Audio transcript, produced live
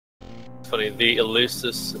It's funny, the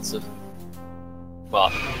Elusus, it's a... well,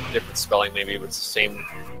 different spelling maybe, but it's the same...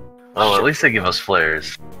 Oh, at least they give us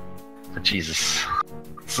flares. But Jesus.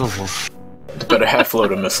 About a half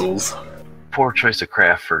load of missiles. Poor choice of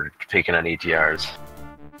craft for taking on ATRs.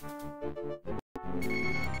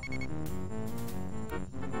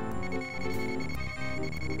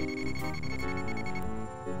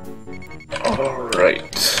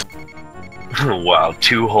 Alright. Wow,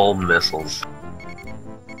 2 whole missiles.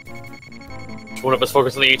 One of us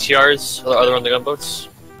focus on the ATRs, the other on the gunboats.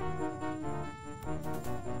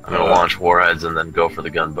 I'm gonna launch warheads and then go for the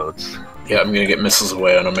gunboats. Yeah, I'm gonna get missiles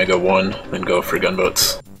away on Omega 1, then go for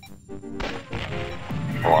gunboats.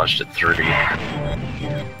 I launched at 3.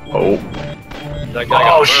 Oh. That guy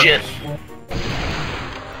got shit!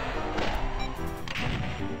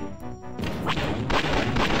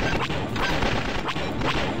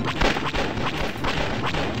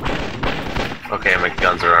 Okay, my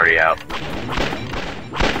guns are already out.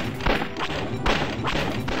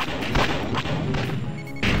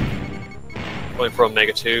 Going for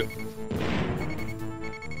Omega 2.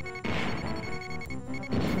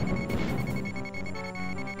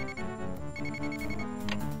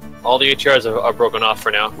 All the ATRs are broken off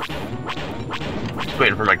for now. Just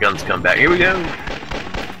waiting for my guns to come back. Here we go!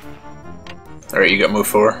 Alright, you got move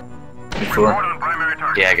 4? Move 4?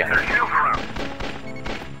 Yeah, I got her.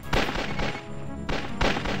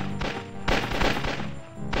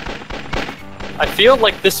 I feel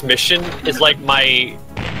like this mission is like my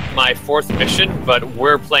 4th mission, but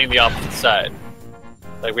we're playing the opposite side.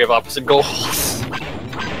 Like, we have opposite goals. Report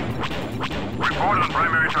on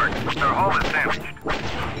primary target. Their hull is damaged.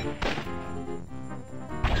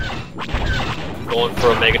 Going for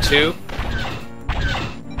Omega 2.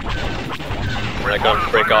 We're not going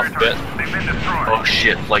to break off a bit. They've been destroyed. Oh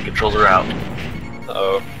shit, flight controls are out.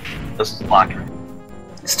 Uh-oh. This is locking.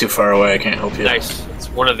 It's too far away, I can't help you. Nice. It's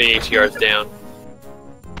one of the ATRs down.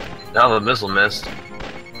 Now the missile missed.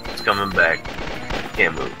 It's coming back.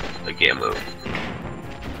 Can't move. I can't move.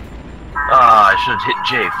 Ah, I should have hit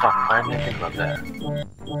J. Fuck, why didn't I think about that?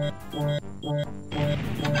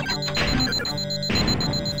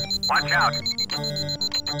 Watch out.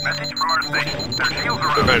 Message from our station. Their shields are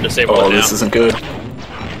We're up. going to disable Oh, it now. this isn't good.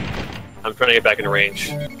 I'm trying to get back into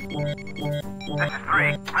range. This is 3.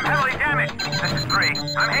 I'm heavily damaged. This is 3.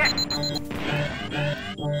 I'm hit.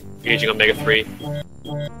 Engaging Omega 3.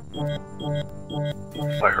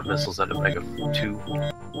 Fire missiles at Omega 2. Report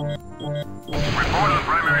on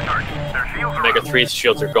primary target. Their shields are Omega up. 3's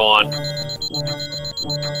shields are gone.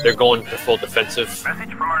 They're going to full defensive.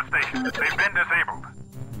 Message from our station. They've been disabled.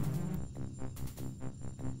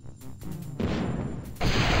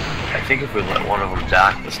 I think if we let one of them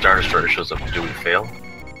dock, the Star Destroyer shows up. Do we fail?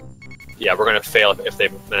 Yeah, we're going to fail if they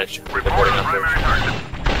manage to keep Report boarding on up there. primary target.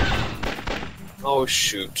 Oh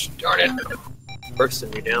shoot, darn it. Bursting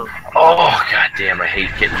me down. Oh god damn! I hate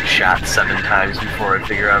getting shot 7 times before I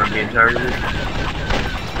figure out I'm being targeted.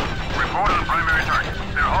 Report on primary target.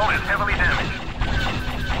 Their hull is heavily damaged.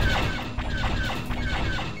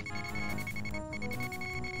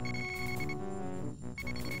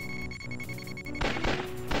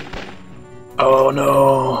 Oh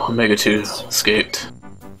no, Omega 2 escaped.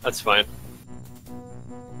 That's fine.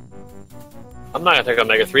 I'm not gonna take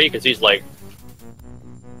Omega 3 because he's like...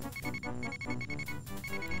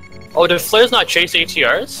 Oh, did flares not chase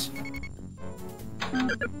ATRs?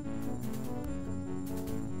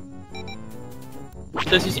 It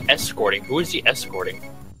says he's escorting. Who is he escorting?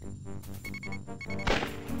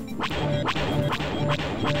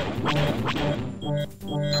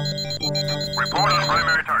 Report on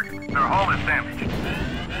primary target. Their hull is damaged.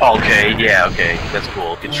 Okay, yeah, okay, that's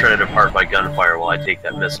cool. Get shredded apart by gunfire while I take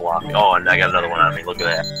that missile off. Oh, and I got another one on me. Look at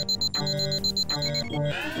that.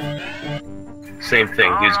 Same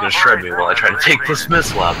thing. He's gonna shred me while I try to take this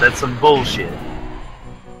missile off. That's some bullshit.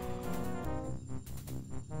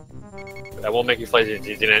 I won't make you fly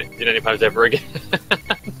Z-95s ever again.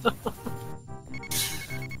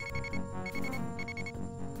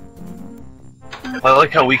 I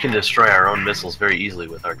like how we can destroy our own missiles very easily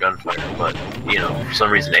with our gunfire, but, you know, for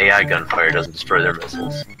some reason AI gunfire doesn't destroy their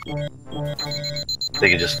missiles. They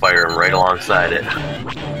can just fire them right alongside it.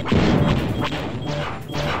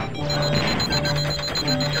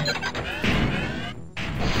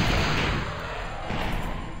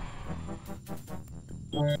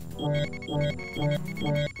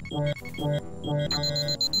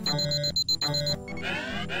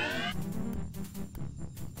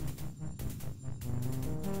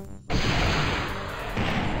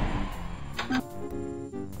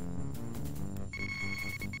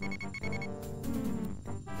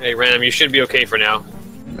 Hey, Random, you should be okay for now.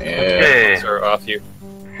 Yeah. Hey, Sir, off you.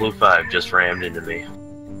 Blue 5 just rammed into me.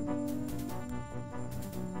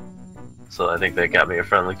 So I think that got me a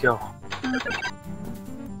friendly kill.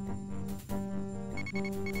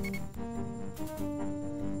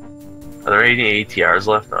 Are there any ATRs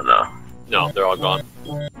left? Oh no. No, they're all gone.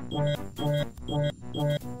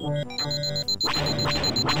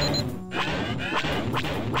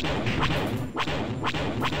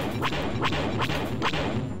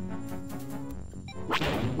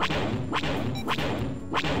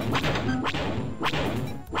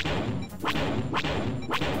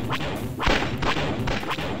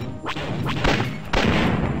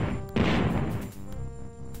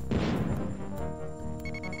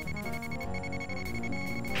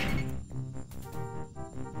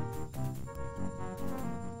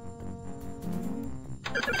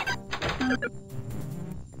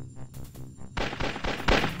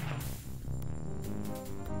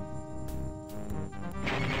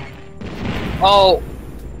 Oh!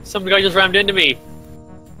 Some guy just rammed into me!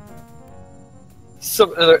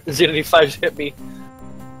 Some other Z-95 just hit me.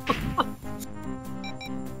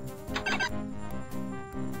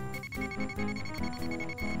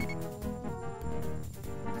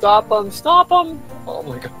 Stop him! Stop him! Oh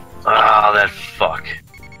my god. Ah, that fuck.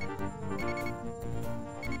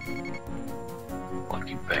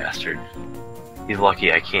 Lucky bastard. He's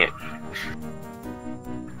lucky I can't.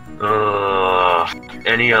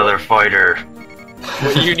 Any other fighter.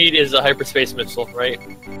 What you need is a hyperspace missile, right?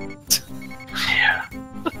 Yeah.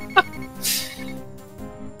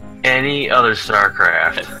 Any other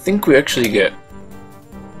StarCraft. I think we actually get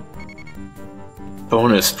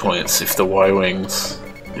bonus points if the Y-Wings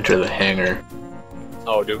enter the hangar.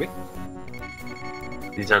 Oh, do we?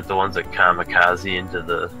 These aren't the ones that kamikaze into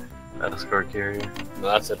the escort carrier? No,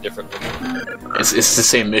 that's a different one. It's the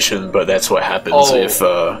same mission, but that's what happens Oh.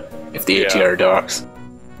 if the ATR docks.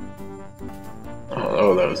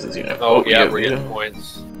 Oh, that was the Z-95. Oh, yeah, we're getting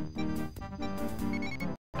points.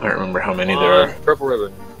 I don't remember how many there are. Purple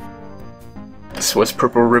ribbon. So what's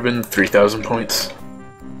purple ribbon? 3,000 points?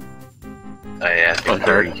 I think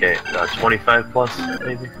Unheard. 30k. 25 plus,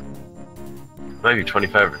 maybe? Maybe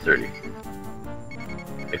 25 or 30. I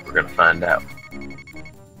think we're gonna find out.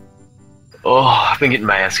 Oh, I've been getting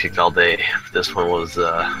my ass kicked all day. This one was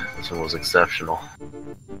exceptional.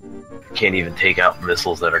 Can't even take out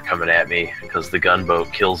missiles that are coming at me because the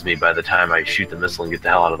gunboat kills me by the time I shoot the missile and get the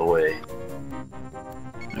hell out of the way.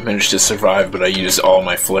 I managed to survive, but I used all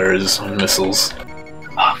my flares on missiles.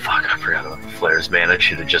 Oh fuck, I forgot about the flares, man. I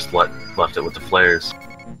should have just left it with the flares.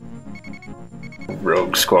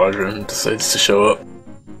 Rogue Squadron decides to show up.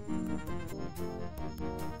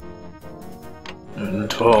 And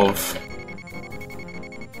 12.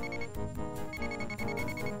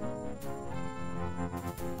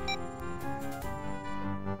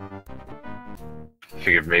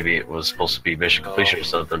 Figured maybe it was supposed to be mission completion or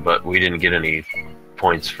something, but we didn't get any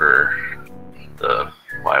points for the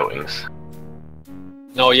Y-Wings.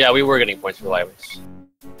 No, yeah, we were getting points for Y-Wings.